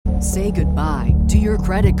Say goodbye to your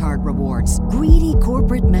credit card rewards. Greedy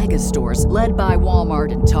corporate mega stores, led by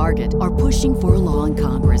Walmart and Target, are pushing for a law in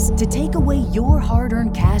Congress to take away your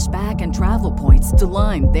hard-earned cash back and travel points to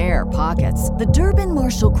line their pockets. The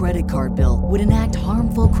Durbin-Marshall credit card bill would enact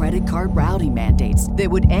harmful credit card routing mandates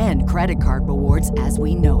that would end credit card rewards as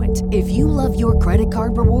we know it. If you love your credit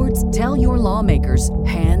card rewards, tell your lawmakers,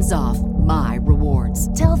 hands off my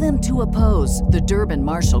rewards. Tell them to oppose the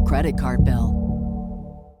Durbin-Marshall credit card bill.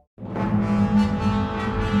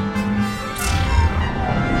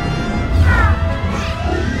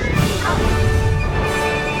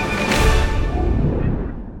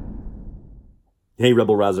 Hey,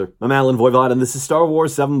 Rebel Rouser. I'm Alan Voivod, and this is Star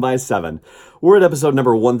Wars 7x7. We're at episode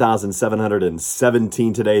number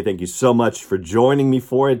 1717 today. Thank you so much for joining me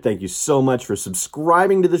for it. Thank you so much for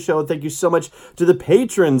subscribing to the show. Thank you so much to the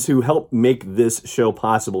patrons who help make this show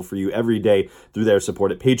possible for you every day through their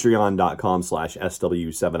support at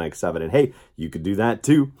patreon.com/SW7x7. And hey, you could do that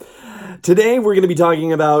too. Today, we're going to be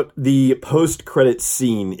talking about the post-credit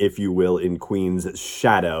scene, if you will, in Queen's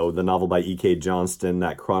Shadow, the novel by E.K. Johnston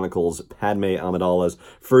that chronicles Padme Amidala's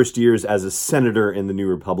first years as a senator in the New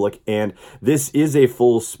Republic. And this is a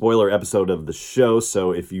full spoiler episode of the show,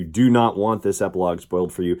 so if you do not want this epilogue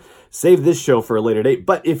spoiled for you, save this show for a later date.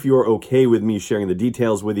 But if you're okay with me sharing the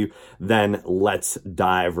details with you, then let's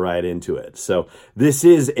dive right into it. So this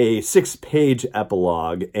is a 6-page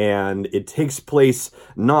epilogue, and it takes place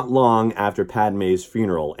not long after Padme's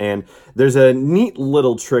funeral. And there's a neat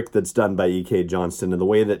little trick that's done by E.K. Johnston in the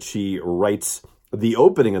way that she writes the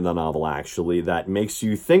opening of the novel, actually, that makes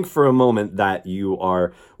you think for a moment that you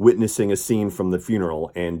are witnessing a scene from the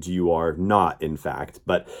funeral, and you are not, in fact.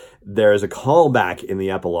 But there's a callback in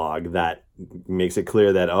the epilogue that makes it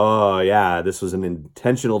clear that, oh yeah, this was an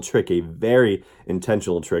intentional trick, a very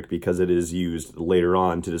intentional trick, because it is used later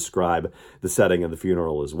on to describe the setting of the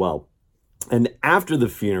funeral as well. And after the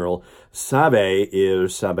funeral, Sabe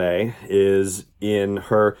is in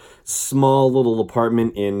her small little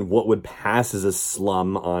apartment in what would pass as a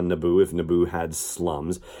slum on Naboo, if Naboo had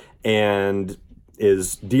slums, and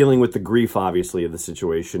is dealing with the grief, obviously, of the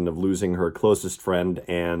situation of losing her closest friend.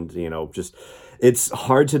 And, just, it's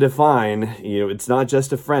hard to define. It's not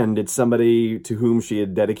just a friend, it's somebody to whom she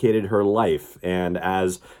had dedicated her life. And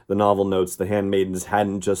as the novel notes, the Handmaidens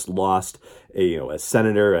hadn't just lost a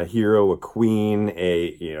senator, a hero, a queen,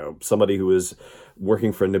 somebody who was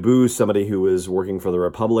working for Naboo, somebody who was working for the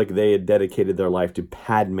Republic. They had dedicated their life to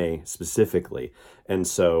Padme specifically. And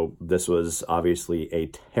so this was obviously a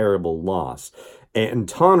terrible loss. And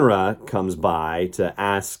Tonra comes by to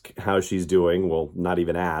ask how she's doing. Well, not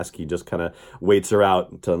even ask. He just kind of waits her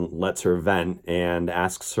out, lets her vent, and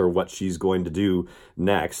asks her what she's going to do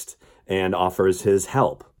next, and offers his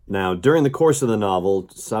help. Now, during the course of the novel,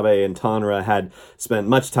 Sabe and Tonra had spent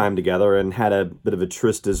much time together and had a bit of a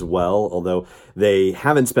tryst as well, although they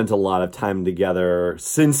haven't spent a lot of time together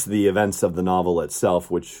since the events of the novel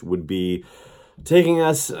itself, which would be taking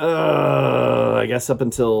us, I guess, up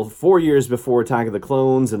until 4 years before Attack of the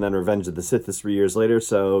Clones, and then Revenge of the Sith is 3 years later.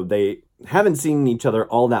 So they haven't seen each other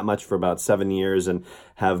all that much for about 7 years and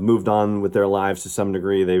have moved on with their lives to some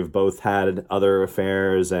degree. They've both had other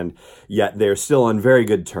affairs, and yet they're still on very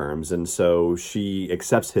good terms. And so she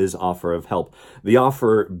accepts his offer of help. The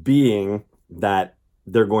offer being that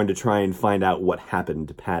they're going to try and find out what happened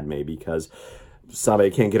to Padme, because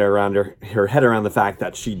Sabe can't get her head around the fact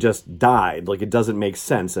that she just died. Like, it doesn't make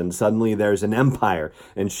sense. And suddenly there's an empire,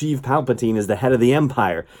 and Sheev Palpatine is the head of the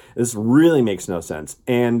empire. This really makes no sense.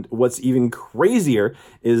 And what's even crazier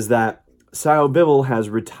is that Sio Bibble has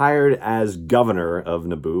retired as governor of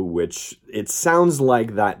Naboo, which it sounds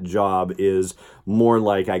like that job is more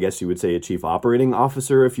like, I guess you would say, a chief operating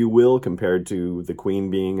officer, if you will, compared to the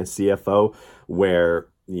Queen being a CFO, where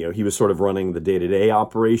he was sort of running the day-to-day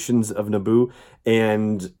operations of Naboo.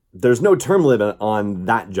 And there's no term limit on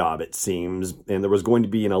that job, it seems. And there was going to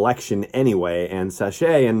be an election anyway. And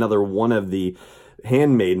Sashay, another one of the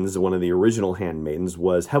handmaidens, one of the original handmaidens,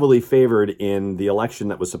 was heavily favored in the election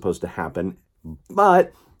that was supposed to happen.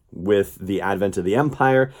 But with the advent of the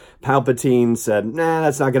Empire, Palpatine said, nah,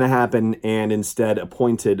 that's not going to happen, and instead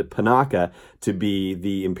appointed Panaka to be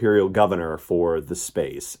the Imperial governor for the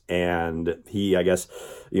space. And he, I guess,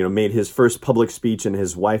 made his first public speech, and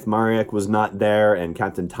his wife Mariek was not there, and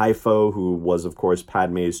Captain Typho, who was, of course,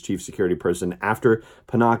 Padme's chief security person after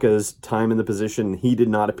Panaka's time in the position, he did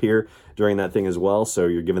not appear during that thing as well. So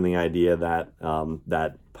you're given the idea that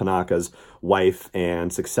that Panaka's wife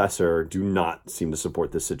and successor do not seem to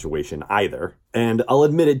support this situation either. And I'll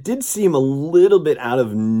admit it did seem a little bit out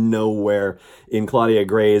of nowhere in Claudia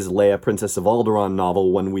Gray's Leia, Princess of Alderaan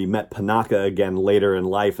novel when we met Panaka again later in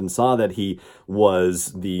life and saw that he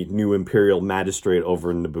was the new Imperial magistrate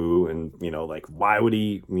over in Naboo. And, like, why would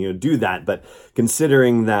he, do that? But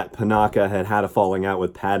considering that Panaka had a falling out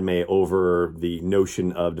with Padme over the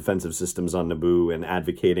notion of defensive systems on Naboo and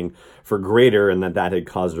advocating for greater, and that had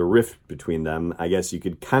caused a rift between them, I guess you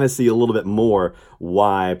could kind of see a little bit more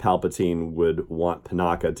why Palpatine would want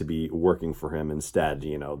Panaka to be working for him instead.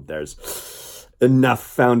 There's enough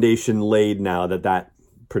foundation laid now that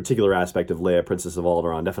particular aspect of Leia, Princess of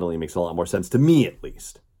Alderaan, definitely makes a lot more sense to me, at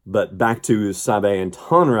least. But back to Sabe and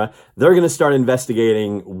Tonra, they're going to start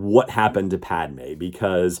investigating what happened to Padme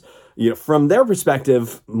because, from their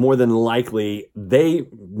perspective, more than likely, they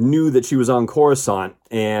knew that she was on Coruscant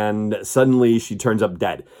and suddenly she turns up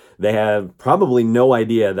dead. They have probably no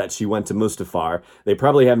idea that she went to Mustafar. They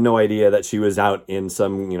probably have no idea that she was out in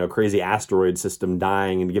some, crazy asteroid system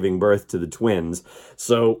dying and giving birth to the twins.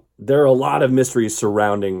 So there are a lot of mysteries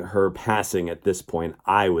surrounding her passing at this point,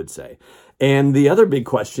 I would say. And the other big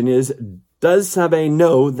question is, does Sabe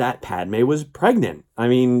know that Padme was pregnant? I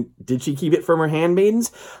mean, did she keep it from her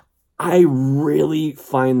handmaidens? I really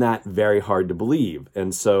find that very hard to believe.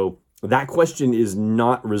 And so that question is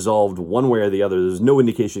not resolved one way or the other. There's no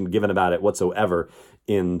indication given about it whatsoever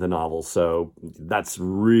in the novel. So that's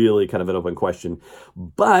really kind of an open question.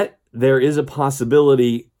 But there is a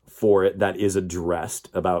possibility for it that is addressed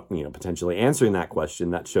about, potentially answering that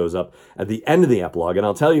question that shows up at the end of the epilogue. And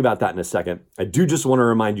I'll tell you about that in a second. I do just want to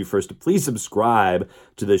remind you first to please subscribe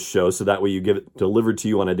to this show so that way you get it delivered to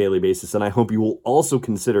you on a daily basis. And I hope you will also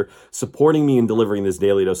consider supporting me in delivering this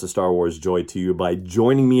daily dose of Star Wars joy to you by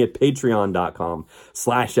joining me at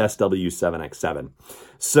patreon.com/SW7X7.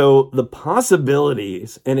 So the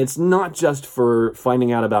possibilities, and it's not just for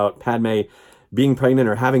finding out about Padme being pregnant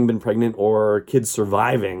or having been pregnant or kids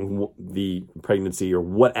surviving the pregnancy or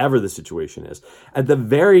whatever the situation is. At the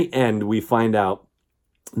very end, we find out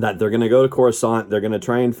that they're going to go to Coruscant. They're going to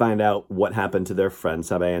try and find out what happened to their friend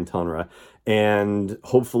Sabe and Tonra and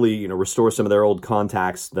hopefully, restore some of their old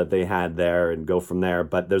contacts that they had there and go from there.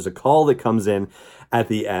 But there's a call that comes in at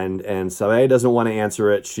the end and Sabe doesn't want to answer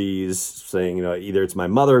it. She's saying, either it's my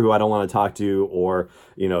mother who I don't want to talk to or,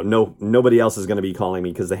 nobody else is going to be calling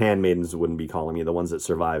me because the handmaidens wouldn't be calling me, the ones that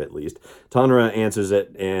survive at least. Tonra answers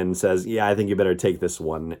it and says, yeah, I think you better take this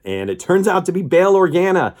one. And it turns out to be Bail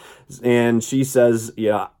Organa. And she says,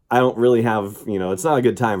 yeah, I don't really have, it's not a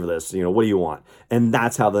good time for this. What do you want? And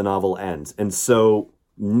that's how the novel ends. And so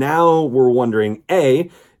now we're wondering,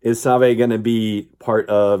 A, is Sabe going to be part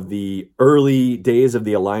of the early days of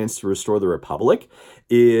the Alliance to restore the Republic?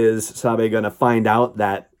 Is Sabe going to find out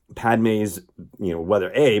that Padme's,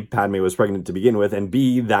 whether A, Padme was pregnant to begin with, and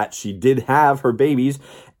B, that she did have her babies,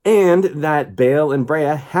 and that Bail and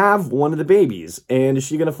Breha have one of the babies? And is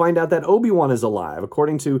she going to find out that Obi-Wan is alive?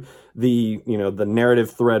 According to the, the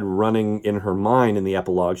narrative thread running in her mind in the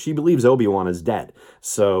epilogue, she believes Obi-Wan is dead.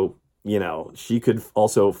 So, she could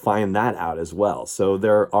also find that out as well. So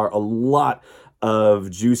there are a lot of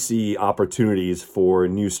juicy opportunities for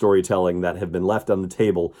new storytelling that have been left on the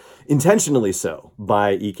table, intentionally so,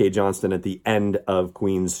 by E.K. Johnston at the end of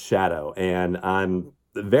Queen's Shadow. And I'm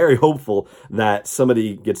very hopeful that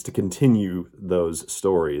somebody gets to continue those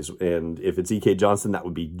stories. And if it's E.K. Johnston, that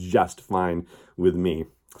would be just fine with me.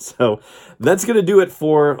 So that's going to do it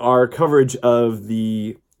for our coverage of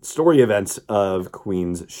the story events of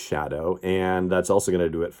Queen's Shadow. And that's also going to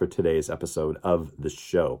do it for today's episode of the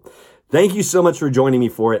show. Thank you so much for joining me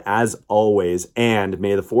for it, as always, and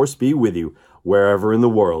may the Force be with you wherever in the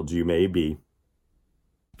world you may be.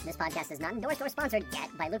 This podcast is not endorsed or sponsored yet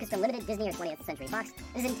by Lucasfilm Limited, Disney, or 20th Century Fox.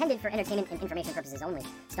 It is intended for entertainment and information purposes only.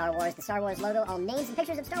 Star Wars, the Star Wars logo, all names and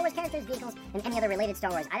pictures of Star Wars characters, vehicles, and any other related Star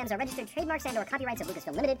Wars items are registered trademarks and/or copyrights of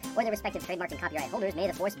Lucasfilm Limited or their respective trademark and copyright holders. May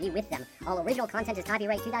the Force be with them. All original content is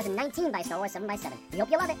copyright 2019 by Star Wars 7x7. We hope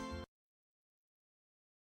you love it.